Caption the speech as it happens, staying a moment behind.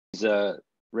please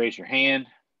raise your hand.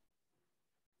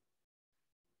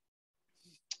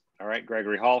 All right,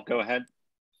 Gregory Hall, go ahead.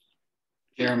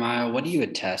 Jeremiah, what do you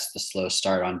attest the slow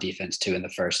start on defense to in the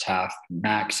first half?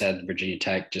 Mac said Virginia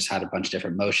Tech just had a bunch of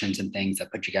different motions and things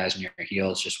that put you guys on your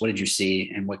heels. Just what did you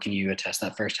see, and what can you attest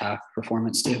that first half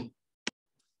performance to?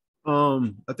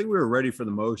 I think we were ready for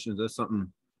the motions. That's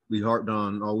something we harped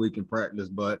on all week in practice.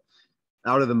 But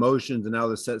out of the motions and out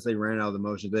of the sets they ran out of the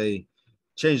motions, they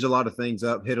changed a lot of things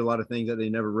up, hit a lot of things that they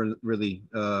never really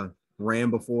ran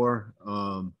before.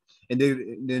 And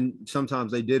then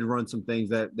sometimes they did run some things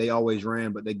that they always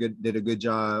ran, but they did a good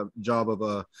job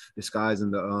of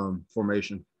disguising the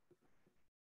formation.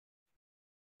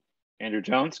 Andrew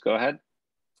Jones, go ahead.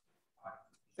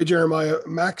 Hey, Jeremiah,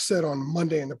 Max said on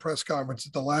Monday in the press conference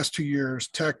that the last 2 years,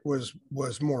 Tech was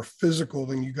more physical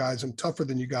than you guys and tougher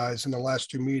than you guys in the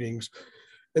last two meetings.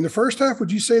 In the first half,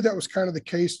 would you say that was kind of the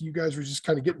case? You guys were just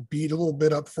kind of getting beat a little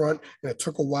bit up front, and it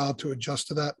took a while to adjust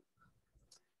to that?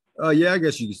 Yeah, I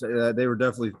guess you could say that. They were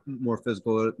definitely more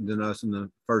physical than us in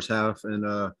the first half. And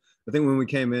I think when we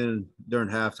came in during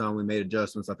halftime, we made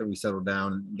adjustments. I think we settled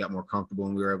down and got more comfortable,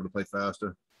 and we were able to play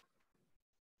faster.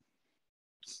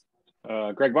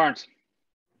 Greg Barnes.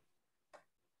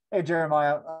 Hey,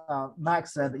 Jeremiah.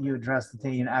 Max said that you addressed the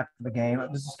team after the game.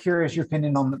 I'm just curious your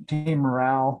opinion on the team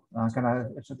morale.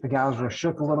 If the guys were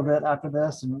shook a little bit after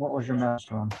this, and what was your message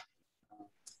to them?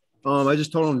 I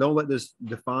just told them don't let this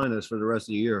define us for the rest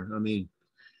of the year. I mean,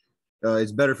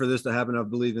 it's better for this to happen, I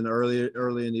believe, in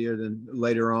early in the year than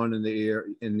later on in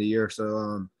the year.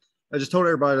 So I just told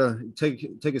everybody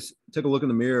to take a look in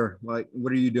the mirror. Like,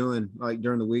 what are you doing? Like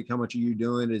during the week, how much are you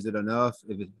doing? Is it enough?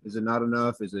 Is it not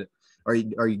enough? Are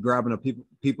you grabbing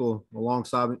people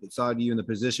alongside you in the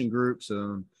position groups?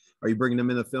 Are you bringing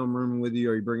them in the film room with you?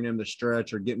 Are you bringing them to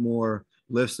stretch or get more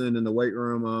lifts in the weight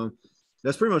room?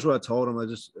 That's pretty much what I told them. I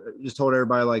just told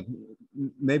everybody, like,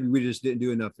 maybe we just didn't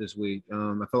do enough this week.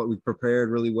 I felt like we prepared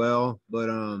really well, but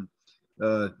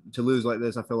to lose like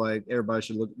this, I feel like everybody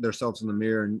should look themselves in the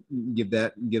mirror and give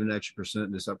an extra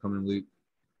percent this upcoming week.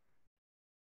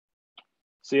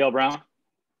 CL Brown.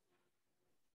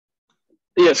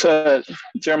 Yes,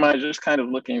 Jeremiah, just kind of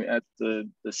looking at the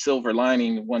silver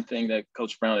lining, one thing that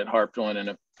Coach Brown had harped on in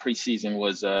the preseason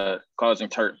was causing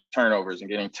turnovers and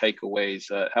getting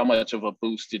takeaways. How much of a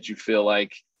boost did you feel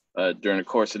like during the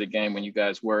course of the game when you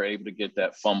guys were able to get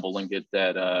that fumble and get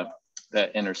that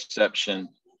interception?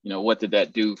 You know, what did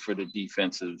that do for the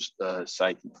defensive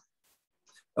psyche?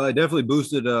 It definitely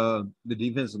boosted the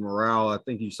defensive morale. I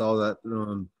think you saw that.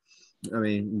 I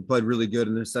mean, we played really good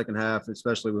in the second half,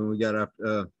 especially when we got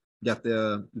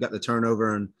the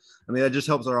turnover, and I mean that just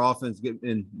helps our offense get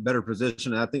in better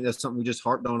position. And I think that's something we just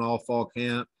harped on all fall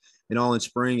camp and all in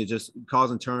spring. It's just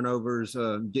causing turnovers,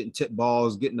 getting tipped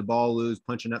balls, getting the ball loose,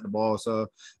 punching at the ball. So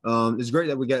it's great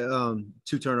that we got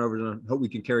 2 turnovers, and I hope we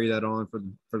can carry that on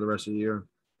for the rest of the year.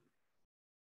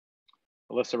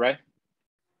 Alyssa Ray.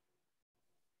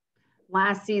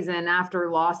 Last season, after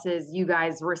losses, you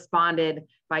guys responded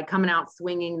by coming out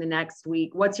swinging the next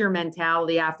week. What's your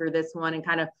mentality after this one and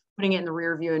kind of putting it in the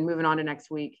rear view and moving on to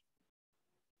next week?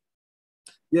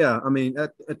 Yeah, I mean, I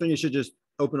think it should just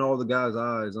open all the guys'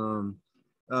 eyes.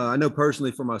 I know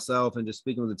personally for myself and just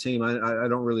speaking with the team, I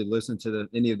don't really listen to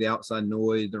any of the outside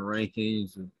noise, the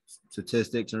rankings, or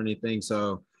statistics or anything.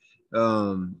 So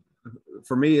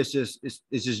for me, it's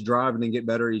just driving and get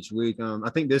better each week. I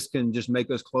think this can just make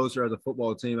us closer as a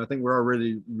football team. I think we're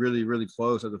already really, really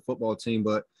close as a football team,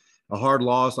 but a hard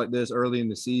loss like this early in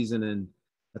the season, and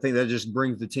I think that just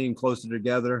brings the team closer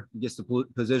together, gets the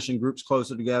position groups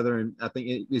closer together, and I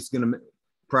think it's going to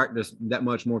practice that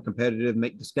much more competitive,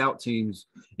 make the scout teams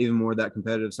even more that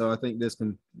competitive. So I think this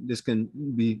can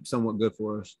be somewhat good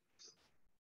for us.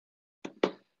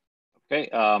 Okay,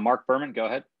 Mark Berman, go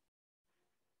ahead.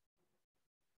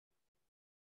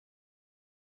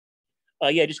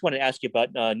 Yeah, I just wanted to ask you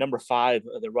about number 5,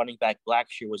 the running back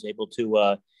Blackshear was able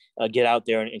to get out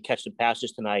there and catch some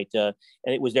passes tonight. And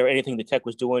was there anything the Tech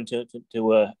was doing to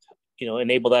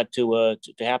enable that to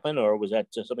happen, or was that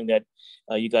something that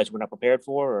you guys were not prepared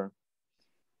for? Or?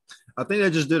 I think they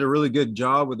just did a really good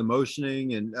job with the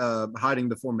motioning and hiding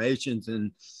the formations.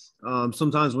 And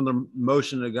sometimes when they're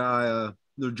motioning a guy,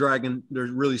 they're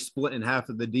really splitting half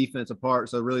of the defense apart.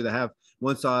 So really they have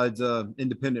one side's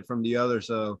independent from the other.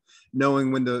 So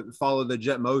knowing when to follow the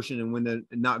jet motion and when to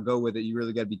not go with it, you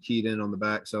really got to be keyed in on the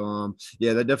back. So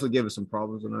yeah, that definitely gave us some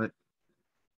problems tonight.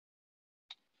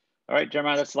 All right,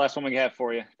 Jeremiah, that's the last one we have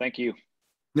for you. Thank you.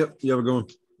 Yep, you have a good one.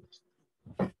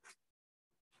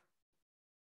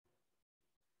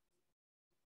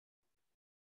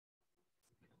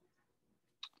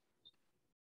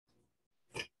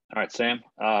 All right, Sam.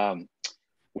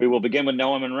 We will begin with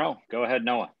Noah Monroe. Go ahead,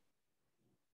 Noah.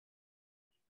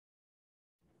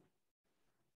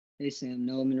 Hey Sam,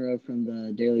 Noah Monroe from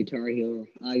the Daily Tar Heel.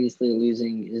 Obviously,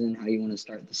 losing isn't how you want to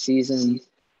start the season,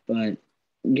 but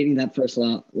getting that first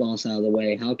loss out of the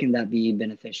way, how can that be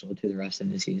beneficial to the rest of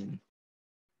the season?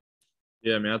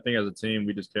 Yeah, I mean, I think as a team,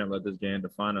 we just can't let this game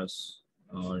define us.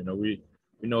 We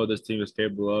know what this team is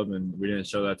capable of, and we didn't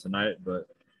show that tonight. But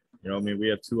I mean, we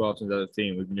have two options as a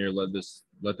team. We can either let this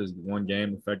one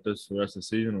game affect us for the rest of the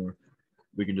season, or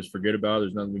we can just forget about it.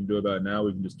 There's nothing we can do about it now.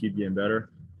 We can just keep getting better.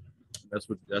 That's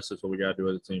just what we got to do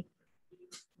as a team.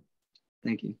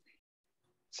 Thank you.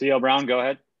 CL Brown, go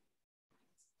ahead.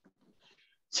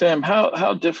 Sam,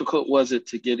 how difficult was it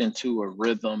to get into a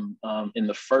rhythm in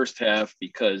the first half,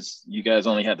 because you guys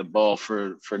only had the ball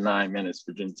for 9 minutes?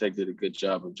 Virginia Tech did a good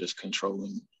job of just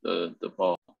controlling the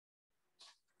ball.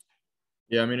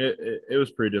 Yeah, I mean, it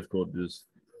was pretty difficult just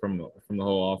from the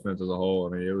whole offense as a whole.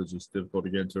 I mean, it was just difficult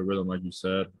to get into a rhythm, like you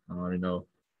said. I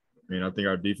think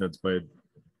our defense played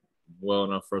well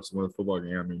enough for us to win the football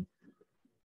game. I mean,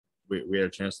 we had a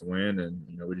chance to win, and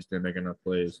we just didn't make enough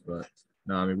plays. But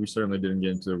no, I mean, we certainly didn't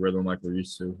get into a rhythm like we're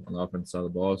used to on the offensive side of the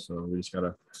ball. So we just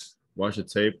gotta watch the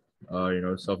tape,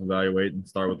 self-evaluate, and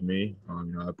start with me.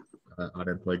 I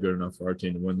didn't play good enough for our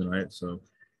team to win tonight, so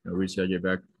we just gotta get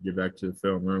back to the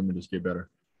film room and just get better.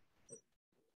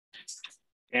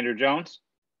 Andrew Jones.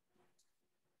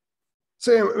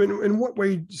 Sam, in what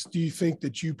ways do you think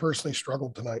that you personally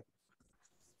struggled tonight?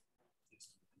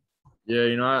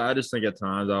 Yeah, I just think at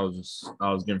times I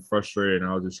was getting frustrated,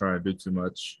 and I was just trying to do too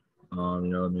much. I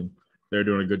mean, they're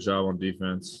doing a good job on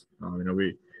defense.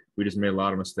 We just made a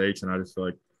lot of mistakes, and I just feel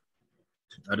like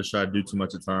I just tried to do too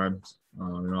much at times. I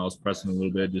was pressing a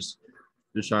little bit, just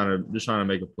trying to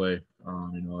make a play.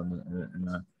 And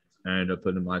I ended up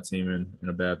putting my team in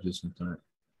a bad position tonight.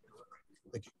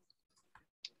 Thank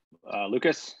you.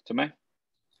 Lucas, to me.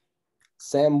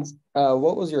 Sam,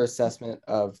 what was your assessment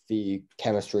of the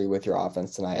chemistry with your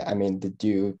offense tonight? I mean, did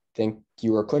you think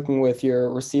you were clicking with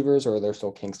your receivers, or are there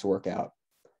still kinks to work out?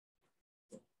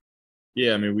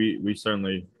 Yeah, I mean, we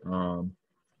certainly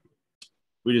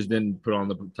we just didn't put on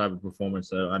the type of performance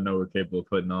that I know we're capable of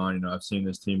putting on. I've seen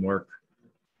this team work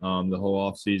the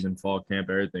whole offseason, fall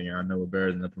camp, everything. And I know we're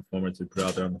better than the performance we put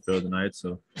out there on the field tonight.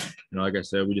 So, like I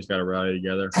said, we just got to rally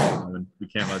together. And we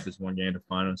can't let this one game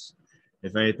define us.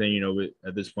 If anything,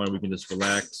 at this point we can just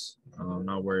relax,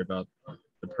 not worry about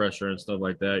the pressure and stuff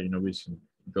like that. We can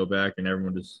go back and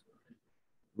everyone just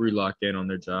re-lock in on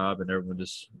their job, and everyone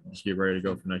just get ready to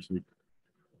go for next week.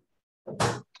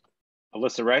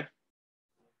 Alyssa Ray.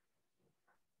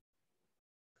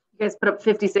 You guys put up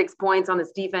 56 points on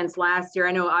this defense last year.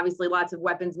 I know obviously lots of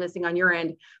weapons missing on your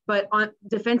end, but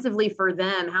defensively for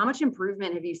them, how much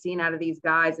improvement have you seen out of these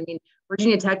guys? I mean,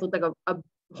 Virginia Tech looked like a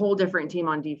whole different team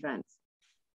on defense.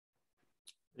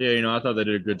 Yeah, I thought they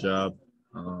did a good job.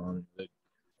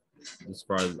 It's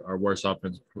probably our worst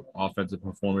offensive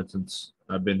performance since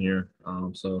I've been here.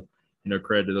 So,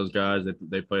 credit to those guys.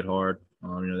 They played hard.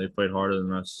 They played harder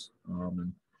than us,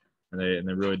 and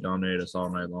they really dominated us all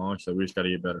night long. So we just got to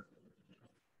get better.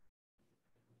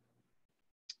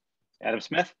 Adam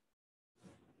Smith.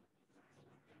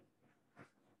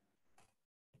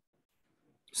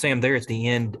 Sam, there at the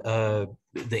end,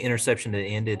 the interception that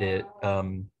ended it,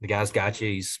 the guy's got you.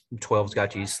 He's 12's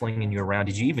got you. He's slinging you around.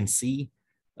 Did you even see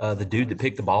the dude that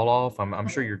picked the ball off? I'm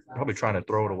sure you're probably trying to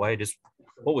throw it away. Just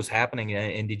what was happening,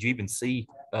 and did you even see?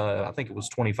 I think it was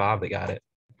 25 that got it.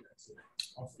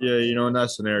 Yeah, in that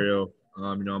scenario,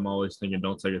 I'm always thinking,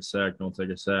 don't take a sack.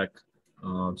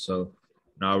 So,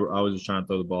 I was just trying to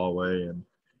throw the ball away, and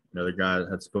the guy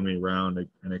had spun me around,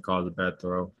 and it caused a bad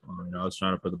throw. I was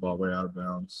trying to put the ball way out of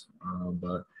bounds,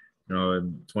 but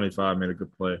and 25 made a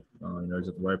good play. He's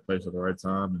at the right place at the right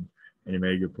time, and he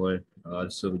made a good play to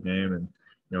seal the game. And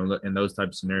in those type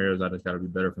of scenarios, I just got to be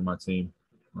better for my team.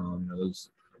 Those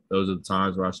are the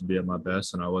times where I should be at my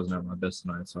best, and I wasn't at my best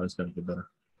tonight, so I just got to get better.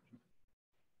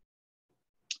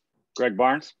 Greg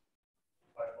Barnes.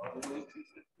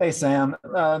 Hey, Sam,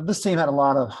 this team had a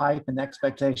lot of hype and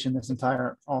expectation this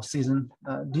entire off season.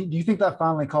 Do you think that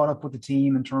finally caught up with the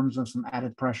team in terms of some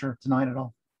added pressure tonight at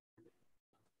all?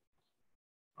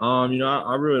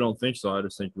 I really don't think so. I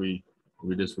just think we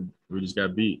just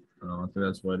got beat. I think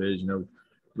that's what it is.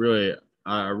 Really,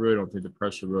 I really don't think the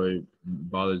pressure really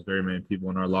bothers very many people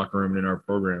in our locker room and in our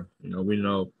program. We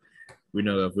know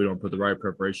that if we don't put the right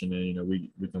preparation in,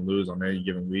 we can lose on any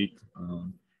given week.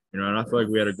 And I feel like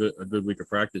we had a good week of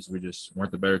practice. We just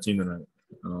weren't the better team tonight.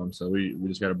 So we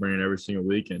just got to bring it every single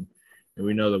week, and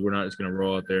we know that we're not just going to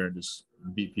roll out there and just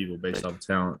beat people based off of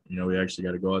talent. You know, we actually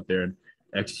got to go out there and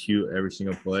execute every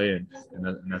single play, and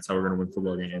that's how we're going to win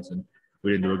football games. And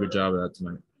we didn't do a good job of that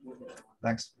tonight.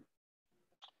 Thanks.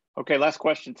 Okay, last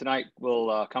question tonight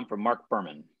will come from Mark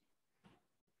Berman.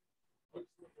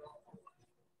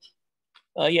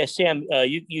 Yeah, Sam,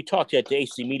 you talked at the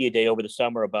AC Media Day over the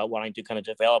summer about wanting to kind of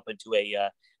develop into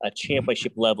a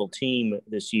championship level team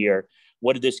this year.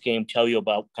 What did this game tell you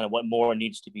about kind of what more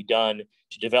needs to be done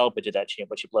to develop into that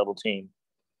championship level team?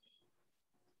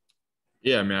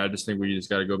 Yeah, I mean, I just think we just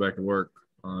got to go back and work.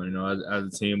 You know, as a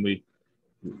team, we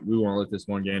won't let this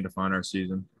one game define our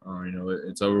season. You know,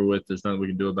 it's over with. There's nothing we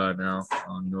can do about it now.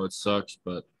 You know, it sucks,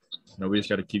 but you know, we just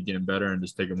got to keep getting better and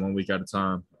just take it 1 week at a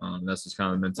time. That's just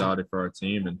kind of the mentality for our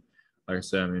team. And like I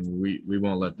said, I mean, we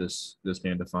won't let this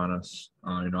game define us.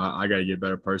 You know, I got to get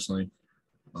better personally.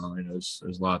 You know, there's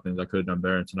a lot of things I could have done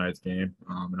better in tonight's game,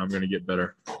 and I'm going to get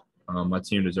better. My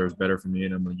team deserves better from me,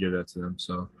 and I'm going to give that to them.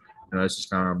 So, you know, that's just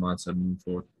kind of our mindset moving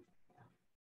forward.